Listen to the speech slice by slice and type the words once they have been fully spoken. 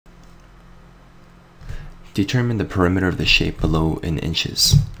Determine the perimeter of the shape below in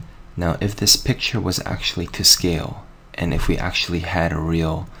inches. Now, if this picture was actually to scale, and if we actually had a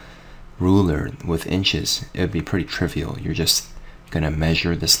real ruler with inches, it would be pretty trivial. You're just going to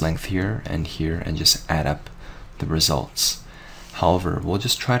measure this length here and just add up the results. However, we'll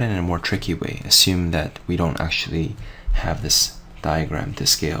just try it in a more tricky way. Assume that we don't actually have this diagram to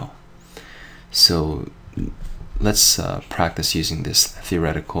scale. So let's practice using this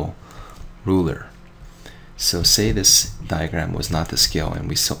theoretical ruler. So say this diagram was not to scale, and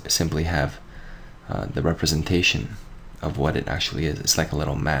we simply have the representation of what it actually is. It's like a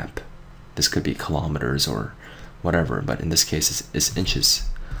little map. This could be kilometers or whatever, but in this case it's inches.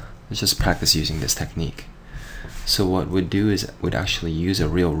 Let's just practice using this technique. So what we'd do is we'd actually use a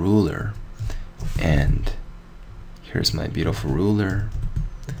real ruler, and here's my beautiful ruler.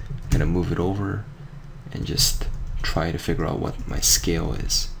 I'm gonna move it over and just try to figure out what my scale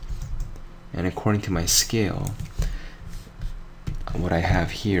is. And according to my scale, what I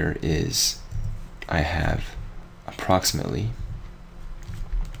have here is I have approximately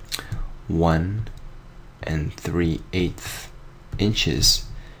 1 3/8 inches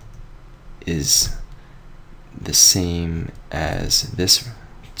is the same as this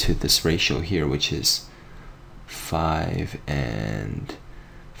to this ratio here, which is 5 and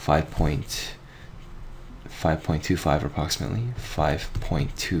 5.25 approximately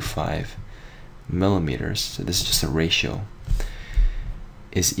 5.25 millimeters. So this is just a ratio,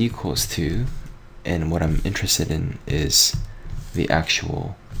 is equals to, and what I'm interested in is the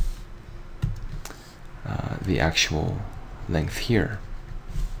actual length here.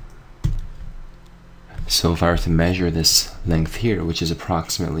 So if I were to measure this length here, which is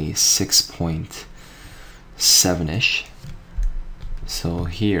approximately 6.7-ish, so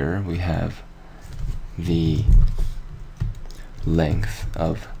here we have the length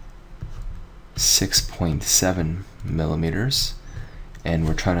of 6.7 millimeters, and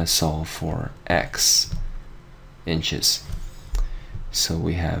we're trying to solve for x inches. So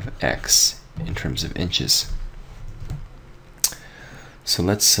we have x in terms of inches. So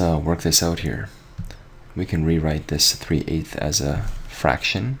let's work this out here. We can rewrite this 3/8 as a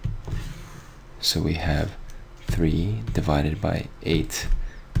fraction. So we have 3 divided by 8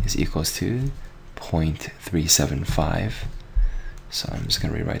 is equals to 0.375. So I'm just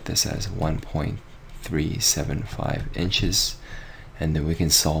going to rewrite this as 1.375 inches, and then we can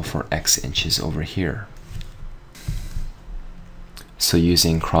solve for x inches over here. So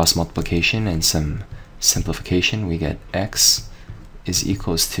using cross multiplication and some simplification, we get x is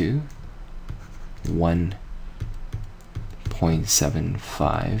equals to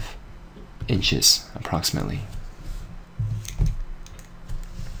 1.75 inches approximately.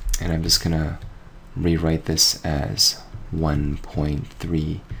 And I'm just gonna rewrite this as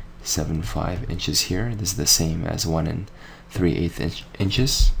 1.375 inches here. This is the same as 1 3/8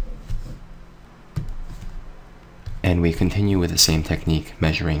 inches. And we continue with the same technique,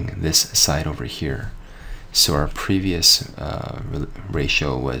 measuring this side over here. So our previous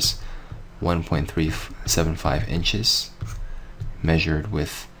ratio was 1.375 inches, measured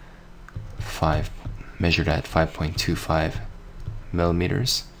at 5.25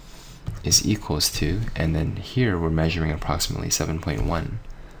 millimeters, is equals to, and then here we're measuring approximately 7.1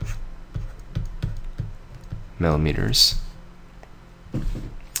 millimeters,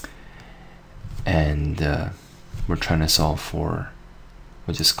 and we're trying to solve for,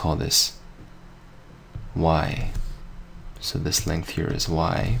 we'll just call this y. So this length here is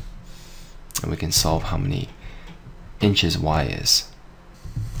y, and we can solve how many inches y is.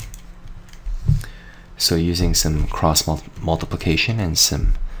 So using some cross multiplication and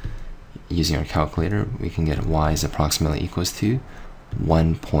using our calculator, we can get y is approximately equals to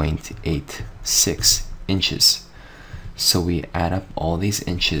 1.86 inches. So we add up all these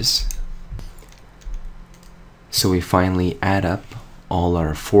inches. So we finally add up all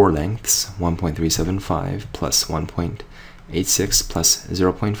our 4 lengths, 1.375 plus 1.86 plus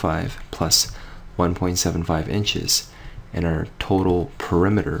 0.5 plus 1.75 inches, and our total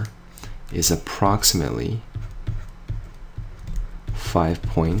perimeter is approximately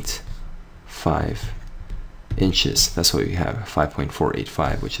 5.5 inches. That's what we have,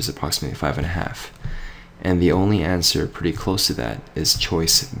 5.485, which is approximately 5.5. And the only answer pretty close to that is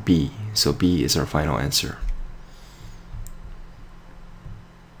choice B. So B is our final answer.